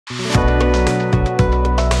Hello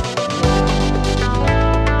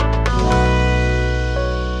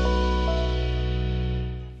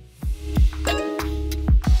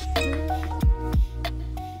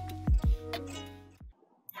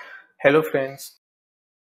friends,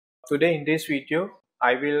 today in this video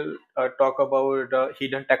I will talk about the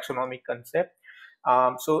hidden taxonomy concept.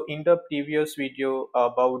 So in the previous video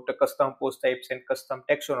about the custom post types and custom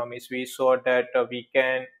taxonomies, we saw that we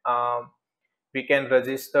can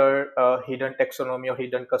register hidden taxonomy or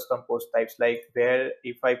hidden custom post types, like where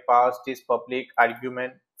if I pass this public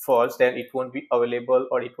argument false, then it won't be available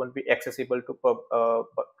or it won't be accessible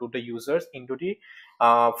to the users into the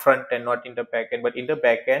front end, not in the back end. But in the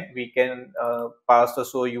back end we can pass the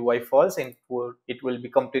show UI false, and it will be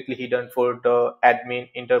completely hidden for the admin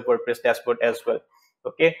in the WordPress dashboard as well.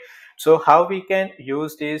 Okay, so how we can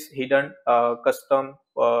use this hidden custom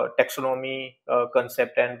taxonomy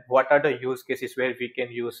concept, and what are the use cases where we can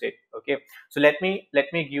use it? Okay, so let me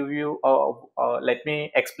give you let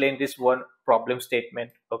me explain this one problem statement.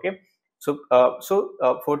 Okay, so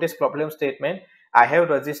for this problem statement, I have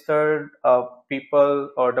registered people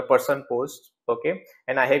or the person post. Okay,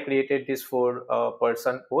 and I have created this for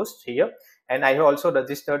person post here, and I have also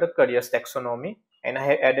registered a careers taxonomy, and I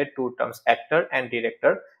have added two terms, actor and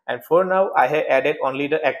director. And for now I have added only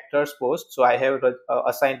the actors post, so I have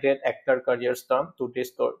assigned that actor careers term to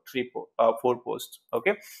this four posts.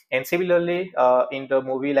 Okay, and similarly in the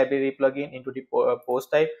movie library plugin, into the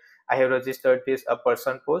post type, I have registered this a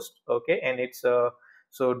person post. Okay, and it's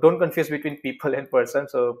so don't confuse between people and person.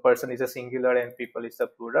 So person is a singular and people is a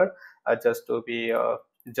plural, just to be a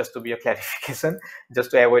clarification,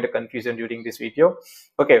 just to avoid a confusion during this video.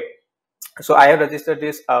 Okay, so I have registered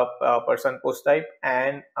this person post type,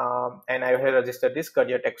 and I have registered this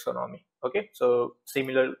career taxonomy. Okay, so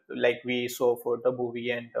similar like we saw for the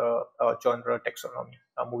movie and genre taxonomy,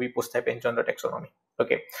 movie post type and genre taxonomy.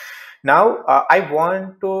 Okay, now I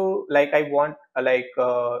want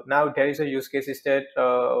now there is a use case is that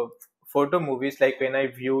for the movies, like when I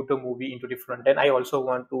view the movie into the front end, I also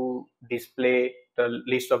want to display the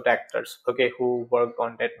list of the actors, okay, who worked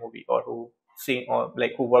on that movie, or who seen, or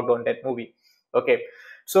like who worked on that movie. Okay,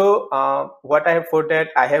 so what I have for that,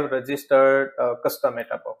 I have registered custom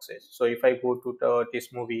meta boxes. So if I go to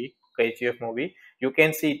this movie, KGF movie, you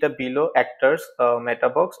can see the below actors meta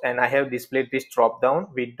box, and I have displayed this drop down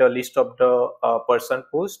with the list of the person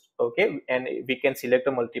post. Okay, and we can select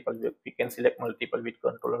a multiple, we can select multiple with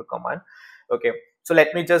controller command. Okay, so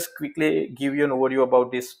let me just quickly give you an overview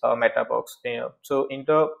about this meta box. So in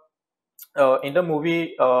the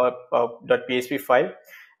movie .php file,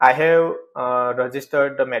 I have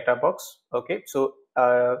registered the meta box. Okay, so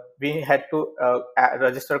we had to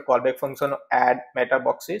register callback function add meta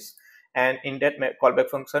boxes, and in that callback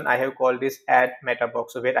function I have called this add meta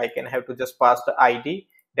box, so where I can have to just pass the ID,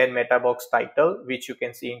 then meta box title, which you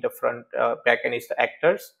can see in the front backend is the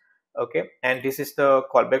actors. Okay, and this is the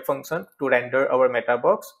callback function to render our meta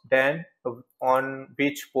box. Then on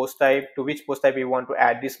which post type, to which post type we want to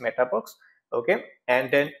add this meta box. Okay,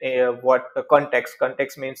 and then what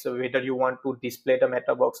context means whether you want to display the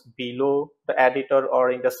meta box below the editor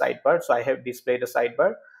or in the sidebar. So I have displayed the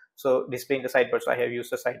sidebar, so displaying the sidebar, so I have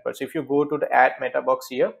used the sidebar. So if you go to the add meta box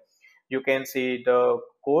here, you can see the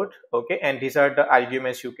code. Okay, and these are the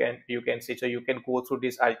arguments you can see, so you can go through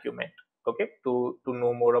this argument, okay, to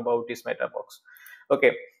know more about this meta box.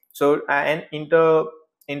 Okay, so and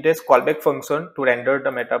in this callback function to render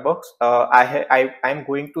the meta box, I'm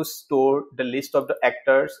going to store the list of the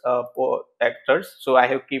actors, actors. So I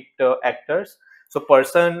have kept the actors. So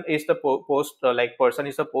person is the post, like person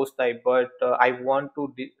is the post type, but I want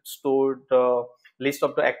to store the list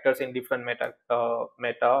of the actors in different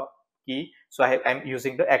meta key. So I'm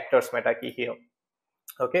using the actors meta key here.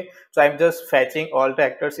 Okay, so I'm just fetching all the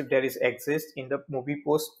actors if there is exist in the movie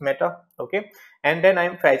post meta. Okay, and then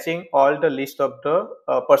I'm fetching all the list of the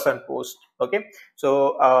person post. Okay,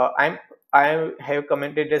 so I have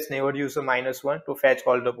commented as never use a -1 to fetch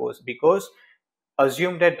all the posts, because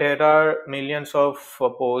assume that there are millions of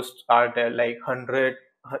posts are there, like hundred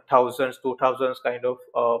thousands, 2000s kind of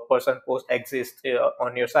person post exist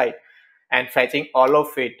on your site, and fetching all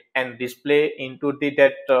of it and display into the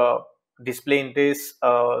that display in this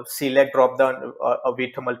select drop down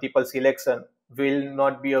with multiple selection will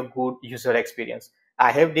not be a good user experience.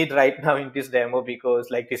 I have did right now in this demo,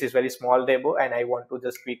 because like this is very small demo and I want to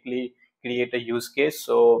just quickly create a use case,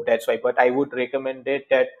 so that's why. But I would recommend it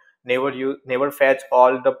that never fetch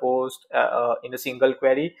all the posts in a single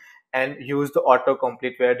query, and use the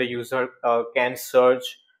autocomplete, where the user can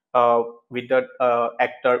search with the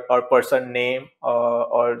actor or person name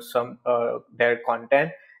or some their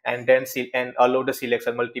content, and then and allow the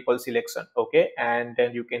selection, multiple selection. Okay, and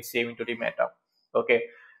then you can save into the meta. Okay,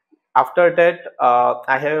 after that,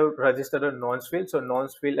 I have registered a nonce field. So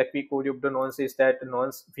nonce field, like we code up the nonce is that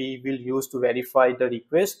nonce we will use to verify the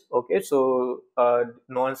request. Okay, so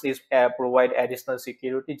nonce is provide additional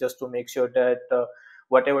security just to make sure that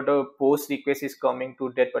whatever the post request is coming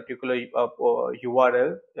to that particular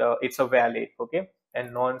URL, it's a valid. Okay,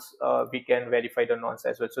 and nonce we can verify the nonce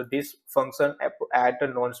as well. So this function add the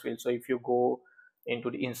nonce field. So if you go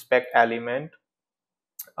into the inspect element,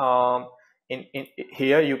 um, in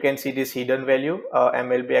here you can see this hidden value,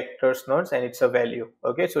 MLB actors nonce, and it's a value.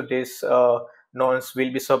 Okay, so this nonce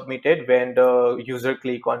will be submitted when the user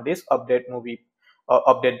click on this update movie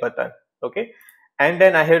update button. Okay, and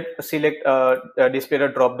then I had select display a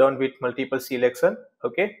drop down with multiple selection.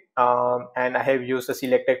 Okay, and I have used the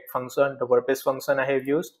selected function, the WordPress function I have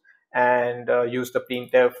used, and used the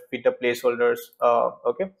printf with the placeholders.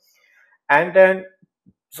 Okay, and then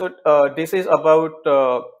so this is about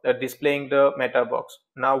displaying the meta box.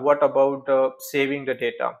 Now, what about saving the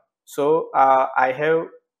data? So I have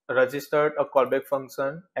registered a callback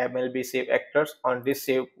function MLB save actors on this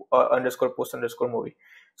save underscore post underscore movie.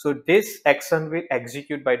 So this action will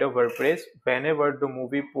execute by the WordPress whenever the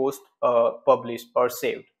movie post published or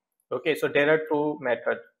saved. Okay, so there are two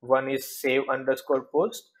methods. One is save underscore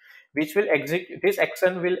post, which will execute. This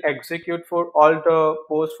action will execute for all the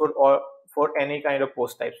posts for any kind of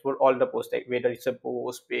post types, for all the post types, whether it's a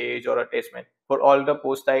post, page, or attachment. For all the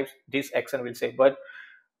post types, this action will say. But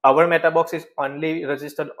our meta box is only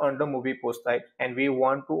registered on the movie post type, and we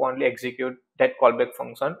want to only execute that callback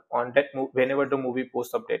function on that whenever the movie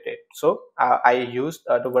post updated. So I used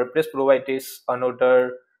the WordPress provide this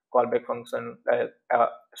another callback function.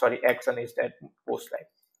 Sorry, action is that post type.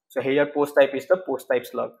 So here post type is the post type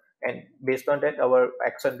slug, and based on that, our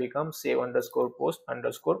action becomes save underscore post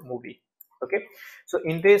underscore movie. Okay, so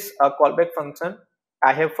in this callback function,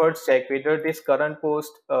 I have first checked whether this current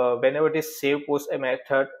post, whenever this save post a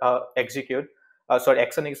method sorry,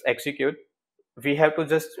 action is execute, we have to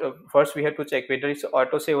just first we have to check whether it's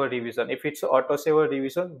auto save or revision. If it's auto save or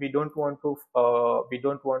revision, we don't want to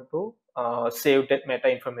save that meta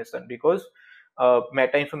information, because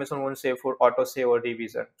meta information won't save for auto save or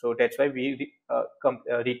revision. So that's why we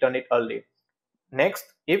return it early. Next,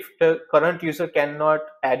 if the current user cannot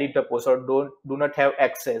edit the post or do not have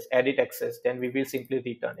edit access, then we will simply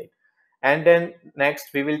return it. And then next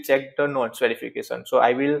we will check the nonce verification. So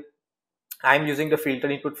I'm using the filter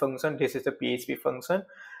input function. This is the PHP function,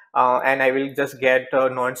 and I will just get the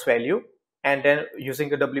nonce value, and then using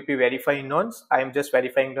the WP verify nonce, I'm just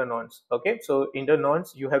verifying the nonce. Okay, so in the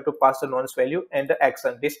nonce you have to pass the nonce value and the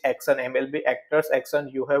action. This action MLB actors action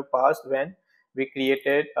you have passed when we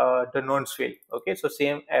created the nonce field. Okay, so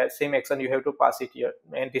same action you have to pass it here,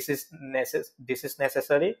 and this is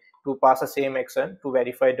necessary to pass the same action to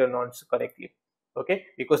verify the nonce correctly. Okay,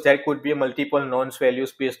 because there could be multiple nonce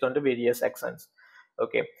values based on the various actions.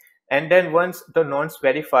 Okay, and then once the nonce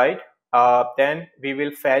verified, then we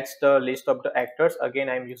will fetch the list of the actors. Again,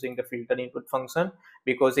 I'm using the filter input function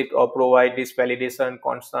because it provide this validation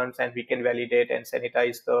constants, and we can validate and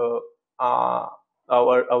sanitize the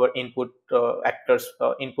our input actors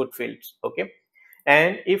input fields. Okay,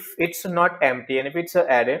 and if it's not empty and if it's an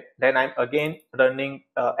array, then I'm again running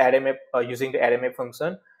array map using the array map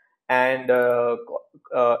function, and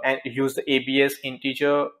use the ABS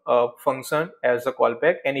integer function as a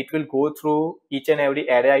callback, and it will go through each and every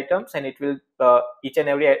array items, and it will each and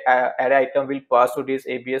every array item will pass to this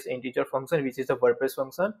ABS integer function, which is a WordPress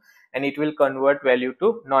function, and it will convert value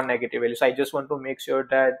to non-negative value. So I just want to make sure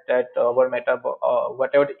that our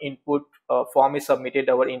whatever the input form is submitted,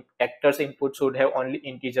 our actors input should have only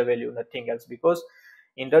integer value, nothing else, because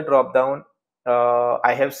in the drop down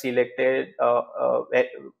I have selected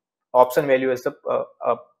option value as the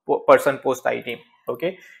person post ID.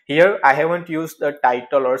 Okay, here I haven't used the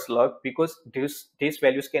title or slug because these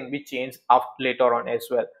values can be changed later on as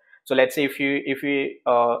well. So let's say if we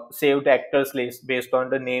save the actors list based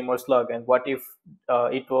on the name or slug, and what if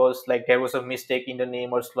it was like there was a mistake in the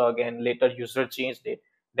name or slug and later user changed it,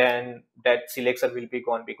 then that selection will be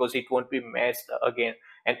gone because it won't be matched again.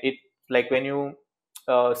 And it, like when you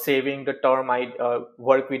saving the term, I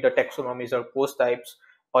work with the taxonomies or post types,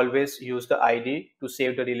 always use the ID to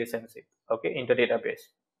save the relationship, okay, in the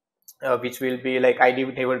database, which will be like ID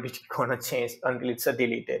will never be gonna change until it's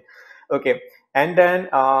deleted. Okay, and then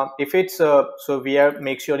if it's so we are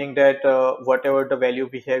make suring that whatever the value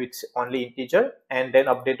we have, it's only integer, and then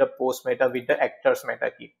update the post meta with the actors meta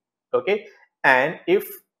key. Okay, and if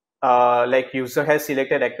like user has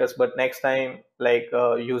selected actors, but next time like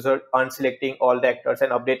user unselecting all the actors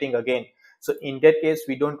and updating again. So in that case,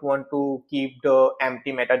 we don't want to keep the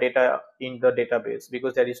empty metadata in the database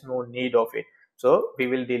because there is no need of it. So we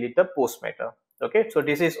will delete the post meta. Okay, so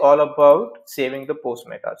this is all about saving the post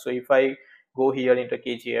meta. So if I go here into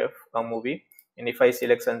KGF movie, and if I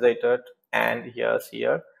select Sanjay Dutt and yes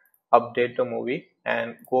here, update the movie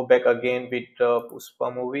and go back again with the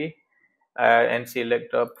Puspa movie, and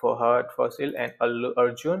select Fahad Fasil and Allu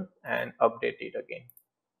Arjun and update it again.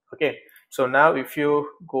 Okay, so now if you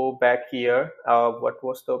go back here, what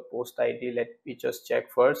was the post ID? Let me just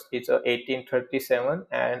check first. It's 1837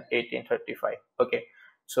 and 1835. Okay,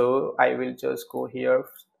 so I will just go here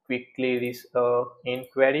quickly. This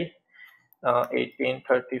inquiry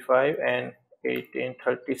 1835 and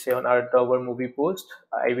 1837 are our movie post.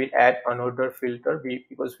 I will add another filter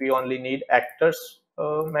because we only need actors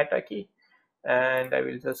meta key, and I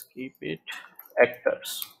will just keep it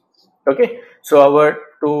actors. Okay, so our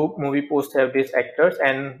two movie posts have these actors,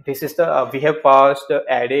 and this is the we have passed the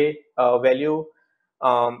array value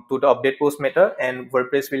to the update post meta, and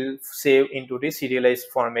WordPress will save into the serialized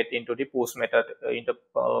format into the post meta in the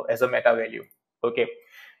as a meta value. Okay,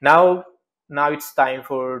 now it's time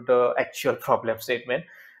for the actual problem statement.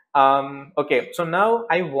 Okay, so now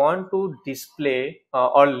I want to display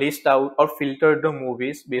or list out or filter the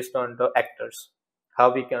movies based on the actors.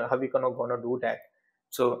 How we gonna do that?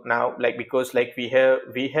 So now, like, because like we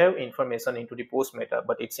have information into the post meta,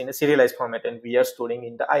 but it's in a serialized format and we are storing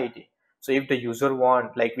in the id. So if the user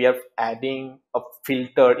want, like, we are adding a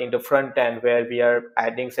filter in the front end where we are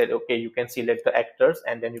adding, said, okay, you can select the actors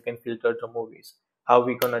and then you can filter the movies. How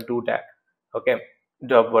we gonna do that? Okay,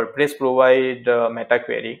 the WordPress provide meta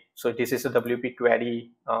query. So this is a WP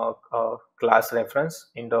query class reference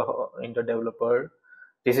in the developer.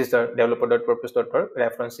 This is the developer.wordpress.org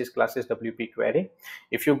reference. This class is WP query.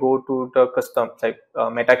 If you go to the custom type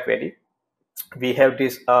meta query, we have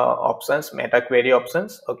these options, meta query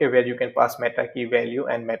options, okay, where you can pass meta key value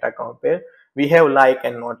and meta compare. We have like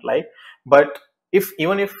and not like, but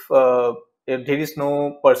even if there is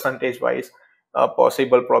no percentage wise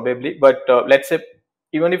possible probably, but let's say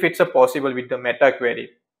even if it's a possible with the meta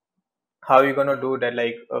query, how are you gonna do that?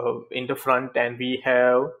 Like in the front end we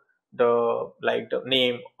have the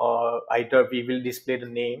name, or either we will display the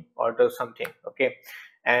name or the something, okay,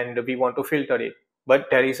 and we want to filter it. But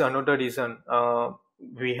there is another reason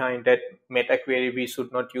behind that meta query. We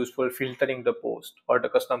should not use for filtering the post or the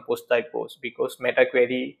custom post type post, because meta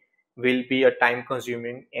query will be a time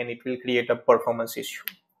consuming and it will create a performance issue.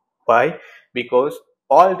 Why? Because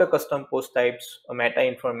all the custom post types meta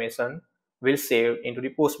information will save into the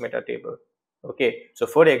post meta table. Okay, so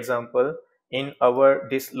for example, in our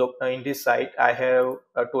in this site, I have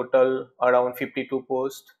a total around 52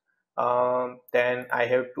 posts. Then I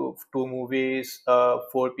have two movies,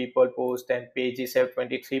 four people post, and pages have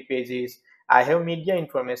 23 pages. I have media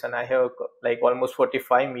information. I have like almost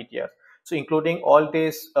 45 media. So including all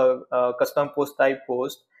these custom post type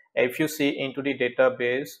posts, if you see into the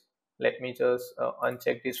database, let me just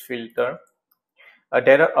uncheck this filter.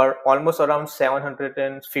 There are almost around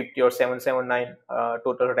 750 or 779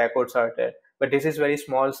 total records are there. But this is very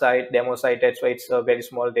small site, demo site, that's why it's a very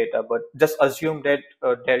small data. But just assume that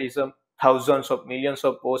there is a thousands of millions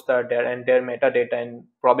of posts are there and their metadata, and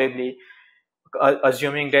probably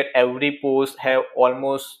assuming that every post have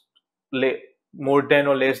almost more than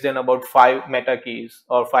or less than about 5 meta keys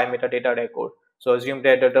or 5 metadata record. So assume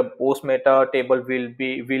that the post meta table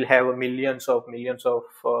will have millions of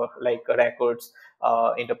like records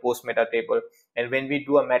in the post meta table. And when we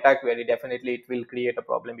do a meta query, definitely it will create a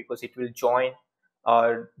problem, because it will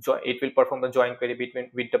it will perform the join query between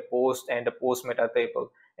with the post and the post meta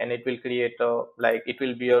table, and it will create a, like, it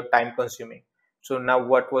will be a time consuming. So now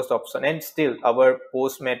what was the option? And still our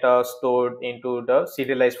post meta stored into the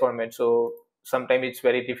serialized format, so sometimes it's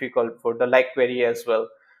very difficult for the like query as well.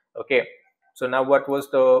 Okay, so now what was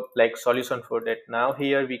the like solution for that? Now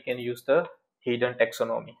here we can use the hidden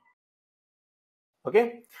taxonomy.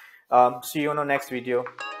 Okay, see you on the next video.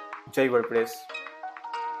 Jai WordPress.